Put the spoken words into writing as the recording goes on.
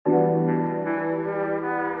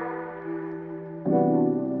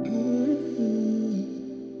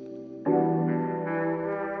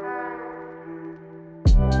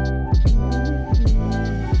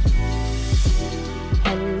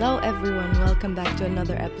welcome back to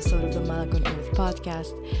another episode of the Malak on Earth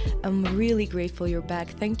podcast. I'm really grateful you're back.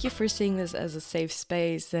 Thank you for seeing this as a safe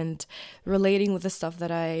space and relating with the stuff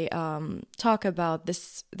that I talk about.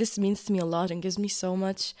 This means to me a lot and gives me so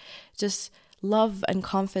much just love and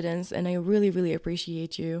confidence, and I really, really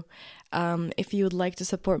appreciate you. If you would like to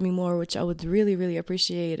support me more, which I would really, really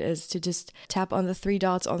appreciate, is to just tap on the 3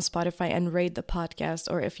 dots on Spotify and rate the podcast.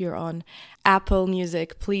 Or if you're on Apple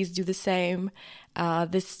Music, please do the same.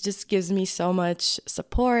 This just gives me so much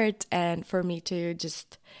support and for me to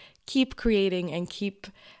just keep creating and keep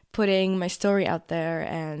putting my story out there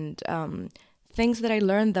and things that I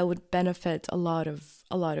learned that would benefit a lot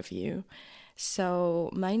of you.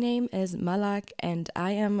 So my name is Malak and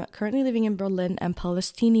I am currently living in Berlin. I'm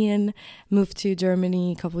Palestinian, moved to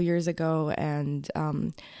Germany a couple years ago, and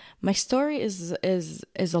my story is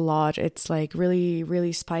a lot. It's like really,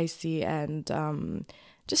 really spicy and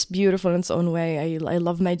just beautiful in its own way. I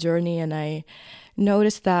love my journey, and I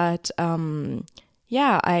noticed that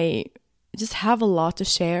I just have a lot to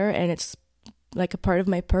share, and it's like a part of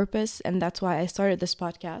my purpose, and that's why I started this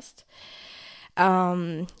podcast.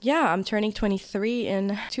 I'm turning 23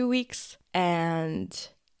 in 2 weeks, and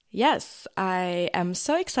yes, I am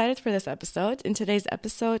so excited for this episode. In today's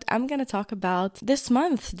episode, I'm going to talk about this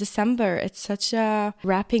month, December. It's such a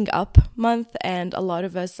wrapping up month, and a lot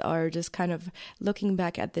of us are just kind of looking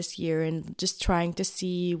back at this year and just trying to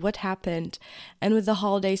see what happened. And with the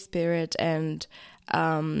holiday spirit and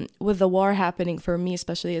with the war happening for me,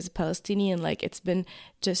 especially as a Palestinian, like it's been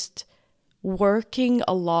just working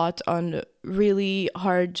a lot on really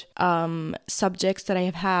hard subjects that I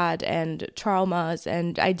have had, and traumas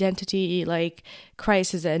and identity like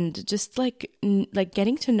crisis, and just like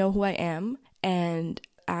getting to know who I am. And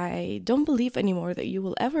I don't believe anymore that you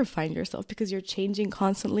will ever find yourself, because you're changing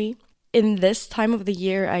constantly. In this time of the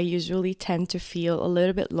year, I usually tend to feel a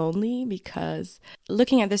little bit lonely, because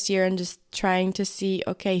looking at this year and just trying to see,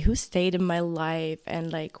 okay, who stayed in my life,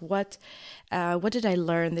 and like what did I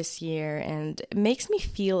learn this year? And it makes me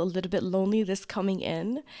feel a little bit lonely this coming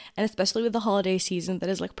in, and especially with the holiday season that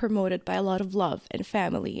is like promoted by a lot of love and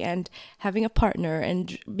family and having a partner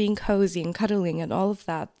and being cozy and cuddling and all of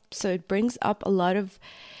that. So it brings up a lot of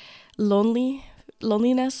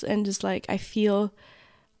loneliness, and just like I feel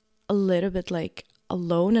a little bit like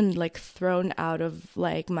alone and like thrown out of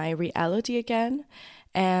like my reality again.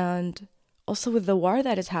 And also with the war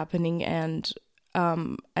that is happening, and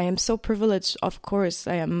I am so privileged, of course.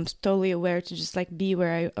 I am totally aware to just like be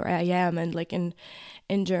where I am, and like in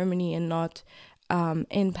Germany and not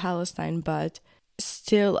in Palestine, but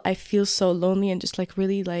still I feel so lonely and just like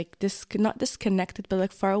really like not disconnected, but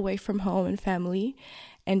like far away from home and family.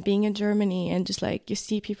 And being in Germany, and just like you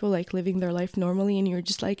see people like living their life normally, and you're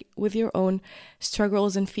just like with your own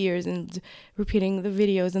struggles and fears and repeating the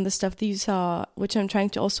videos and the stuff that you saw, which I'm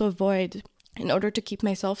trying to also avoid in order to keep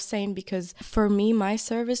myself sane. Because for me, my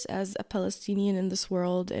service as a Palestinian in this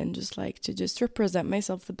world, and just like to just represent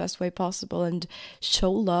myself the best way possible and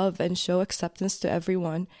show love and show acceptance to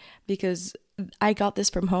everyone, because I got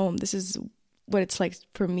this from home. This is what it's like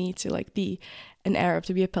for me to like be an Arab,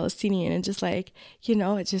 to be a Palestinian, and just like, you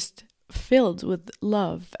know, it's just filled with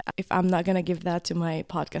love. If I'm not gonna give that to my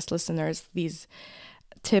podcast listeners, these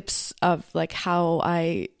tips of like how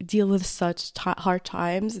I deal with such hard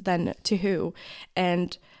times, then to who?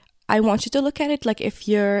 And I want you to look at it like, if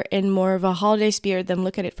you're in more of a holiday spirit, then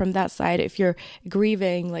look at it from that side. If you're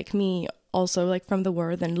grieving like me, also like from the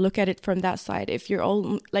war, then look at it from that side. If you're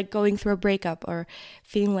all like going through a breakup, or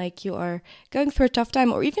feeling like you are going through a tough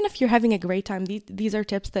time, or even if you're having a great time, these are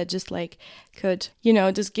tips that just like could, you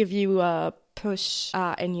know, just give you a push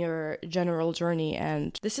in your general journey.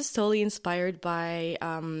 And this is totally inspired by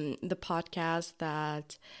the podcast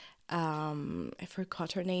that I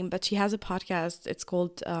forgot her name, but she has a podcast. It's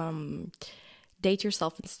called Date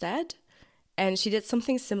Yourself Instead. And she did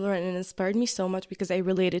something similar, and it inspired me so much because I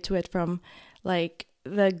related to it from like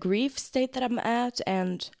the grief state that I'm at.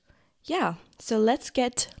 And yeah, so let's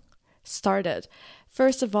get started.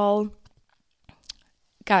 First of all,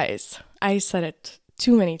 guys, I said it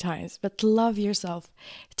too many times, but love yourself,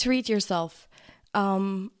 treat yourself,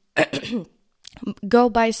 go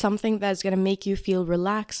buy something that's going to make you feel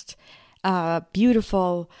relaxed,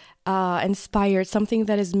 beautiful, inspired, something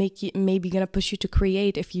that is maybe going to push you to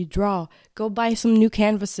create. If you draw, go buy some new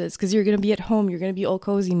canvases, because you're going to be at home, you're going to be all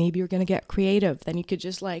cozy, maybe you're going to get creative, then you could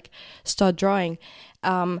just like start drawing.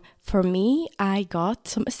 For me, I got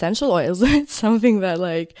some essential oils. It's something that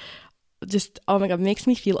like just, oh my God, makes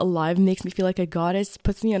me feel alive, makes me feel like a goddess,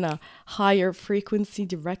 puts me on a higher frequency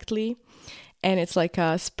directly. And it's like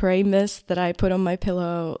a spray mist that I put on my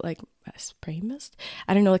pillow, like a spray mist.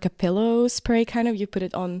 I don't know, like a pillow spray kind of. You put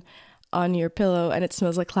it on your pillow and it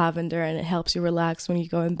smells like lavender and it helps you relax when you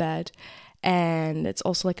go in bed. And it's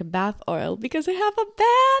also like a bath oil because I have a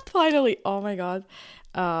bath finally. Oh my God.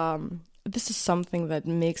 This is something that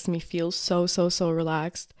makes me feel so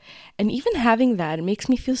relaxed. And even having that, it makes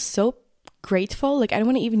me feel so grateful. Like I don't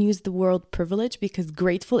want to even use the word privilege because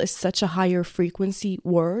grateful is such a higher frequency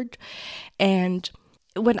word. And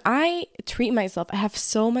when I treat myself, I have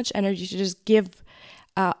so much energy to just give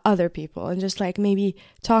other people and just like maybe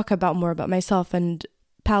talk about more about myself and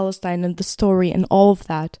Palestine and the story and all of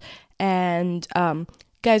that. And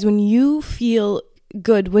guys, when you feel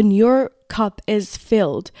good, when your cup is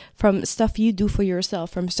filled from stuff you do for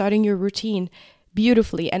yourself, from starting your routine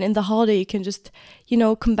beautifully, and in the holiday you can just, you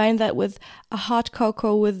know, combine that with a hot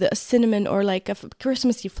cocoa with a cinnamon or like a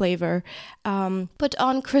Christmassy flavor, put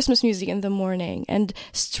on Christmas music in the morning and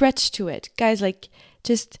stretch to it. Guys, like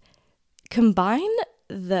just combine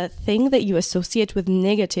the thing that you associate with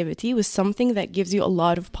negativity with something that gives you a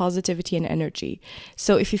lot of positivity and energy.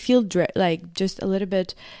 So if you feel like just a little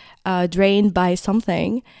bit drained by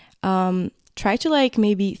something, try to like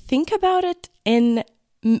maybe think about it in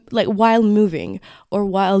like while moving or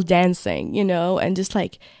while dancing, you know, and just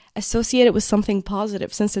like associate it with something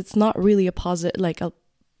positive, since it's not really a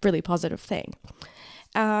really positive thing.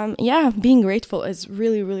 Being grateful is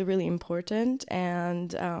really important.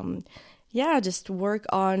 And just work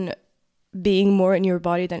on being more in your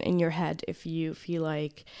body than in your head if you feel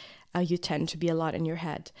like you tend to be a lot in your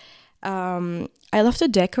head. I love to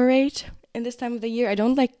decorate in this time of the year. I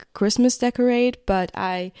don't like Christmas decorate, but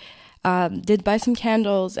I did buy some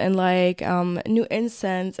candles and like new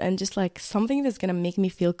incense and just like something that's gonna make me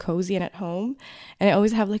feel cozy and at home. And I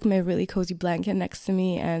always have like my really cozy blanket next to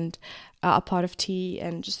me and a pot of tea,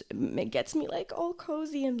 and just it gets me like all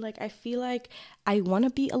cozy, and like I feel like I want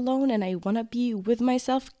to be alone and I want to be with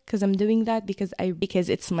myself because I'm doing that because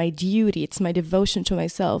it's my duty, it's my devotion to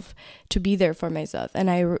myself to be there for myself.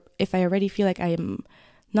 And if I already feel like I am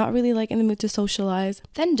not really like in the mood to socialize,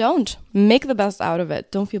 then don't. Make the best out of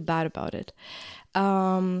it. Don't feel bad about it.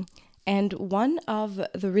 And one of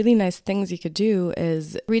the really nice things you could do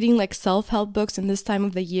is reading like self-help books in this time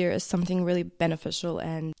of the year is something really beneficial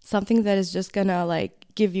and something that is just gonna like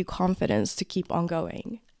give you confidence to keep on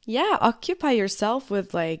going. Yeah, occupy yourself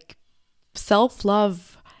with like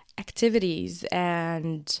self-love activities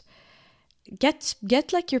and get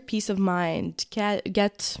like your peace of mind.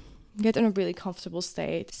 Get in a really comfortable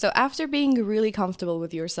state. So after being really comfortable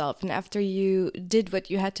with yourself and after you did what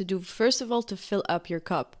you had to do, first of all, to fill up your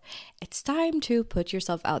cup, it's time to put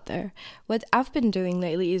yourself out there. What I've been doing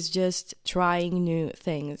lately is just trying new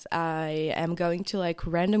things. I am going to like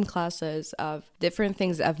random classes of different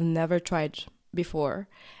things I've never tried before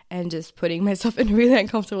and just putting myself in really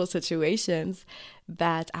uncomfortable situations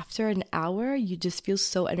that after an hour you just feel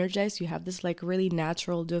so energized. You have this like really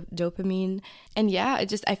natural dopamine, and yeah,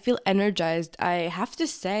 I feel energized. I have to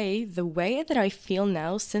say, the way that I feel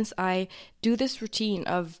now since I do this routine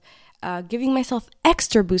of giving myself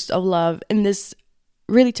extra boost of love in this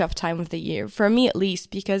really tough time of the year, for me at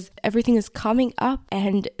least, because everything is coming up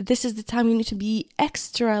and this is the time you need to be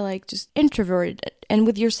extra like just introverted and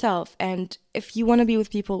with yourself, and if you want to be with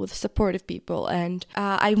people, with supportive people. And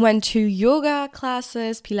I went to yoga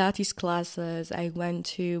classes, Pilates classes, I went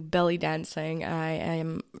to belly dancing.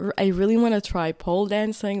 I really want to try pole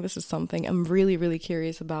dancing. This is something I'm really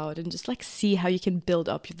curious about, and just like see how you can build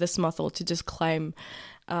up this muscle to just climb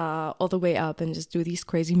all the way up and just do these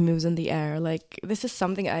crazy moves in the air. Like, this is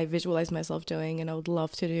something I visualize myself doing and I would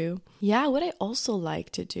love to do. Yeah, what I also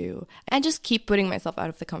like to do, and just keep putting myself out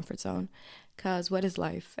of the comfort zone, because what is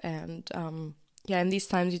life? And in these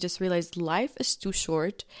times you just realize life is too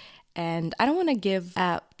short, and I don't want to give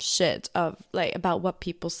a shit of like about what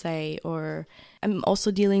people say. Or I'm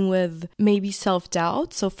also dealing with maybe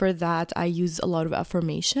self-doubt, so for that I use a lot of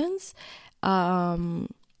affirmations.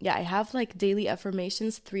 I have like daily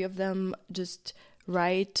affirmations, 3 of them just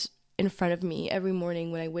right in front of me every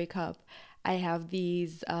morning when I wake up. I have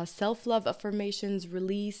these self-love affirmations: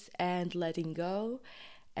 release and letting go,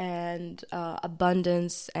 and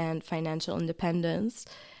abundance and financial independence.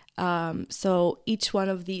 So each one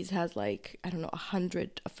of these has like,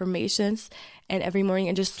 100 affirmations, and every morning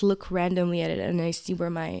I just look randomly at it and I see where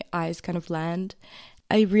my eyes kind of land.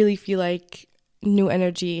 I really feel like new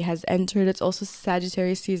energy has entered. It's also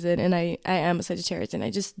Sagittarius season, and I am a Sagittarius, and I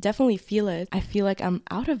just definitely feel it. I feel like I'm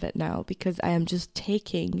out of it now because I am just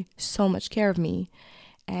taking so much care of me.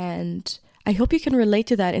 And I hope you can relate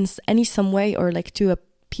to that in some way, or like to a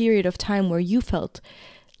period of time where you felt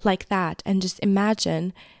like that. And just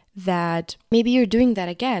imagine that maybe you're doing that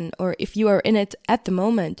again, or if you are in it at the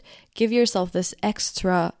moment, give yourself this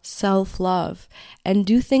extra self-love and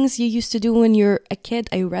do things you used to do when you're a kid.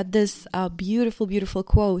 I read this beautiful, beautiful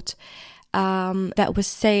quote that was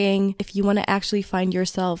saying, if you want to actually find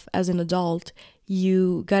yourself as an adult,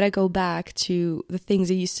 you gotta go back to the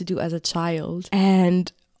things you used to do as a child.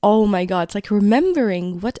 And oh my God, it's like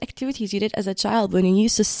remembering what activities you did as a child when you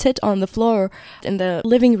used to sit on the floor in the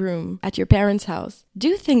living room at your parents' house.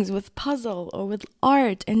 Do things with puzzle or with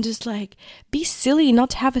art and just like be silly,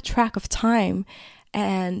 not have a track of time.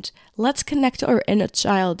 And let's connect to our inner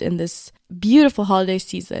child in this beautiful holiday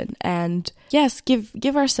season. And yes, give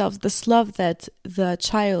ourselves this love that the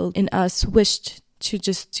child in us wished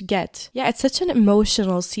to get. Yeah, it's such an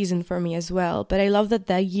emotional season for me as well, but I love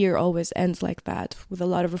that year always ends like that, with a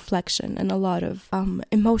lot of reflection and a lot of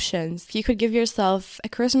emotions. If you could give yourself a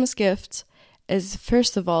Christmas gift, is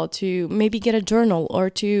first of all to maybe get a journal,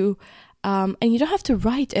 or to and you don't have to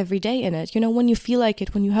write every day in it. When you feel like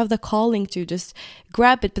it, when you have the calling to, just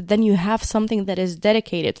grab it, but then you have something that is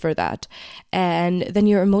dedicated for that, and then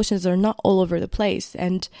your emotions are not all over the place.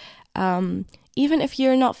 And even if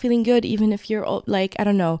you're not feeling good, even if you're like, I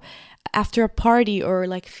don't know, after a party or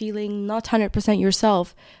like feeling not 100%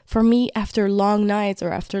 yourself, for me, after long nights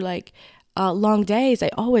or after like long days, I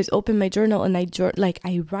always open my journal and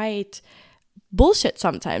I write bullshit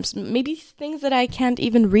sometimes, maybe things that I can't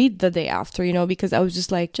even read the day after, because I was just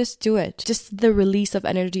like, just do it. Just the release of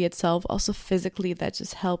energy itself, also physically, that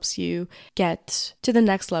just helps you get to the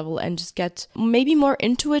next level and just get maybe more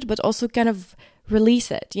into it, but also kind of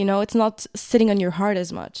release it, it's not sitting on your heart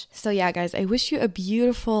as much. So yeah, guys, I wish you a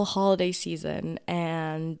beautiful holiday season,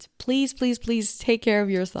 and please, please, please take care of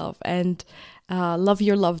yourself and love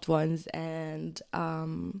your loved ones, and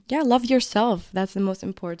love yourself. That's the most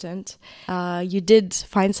important. You did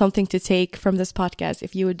find something to take from this podcast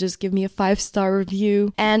if you would just give me a 5-star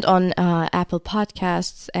review and on Apple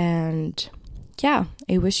Podcasts. And yeah,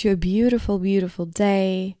 I wish you a beautiful, beautiful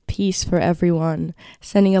day. Peace for everyone.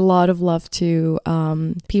 Sending a lot of love to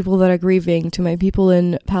people that are grieving, to my people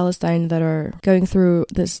in Palestine that are going through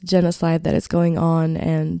this genocide that is going on.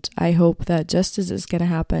 And I hope that justice is going to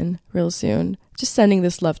happen real soon. Just sending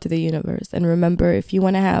this love to the universe. And remember, if you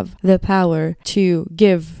want to have the power to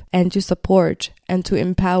give and to support and to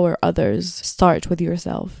empower others, start with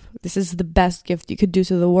yourself. This is the best gift you could do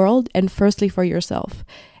to the world. And firstly, for yourself,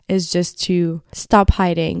 is just to stop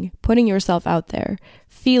hiding, putting yourself out there,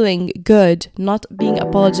 feeling good, not being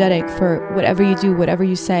apologetic for whatever you do, whatever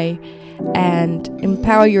you say, and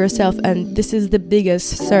empower yourself. And this is the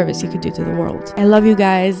biggest service you could do to the world. I love you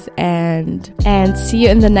guys, and see you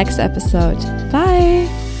in the next episode.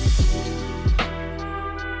 Bye.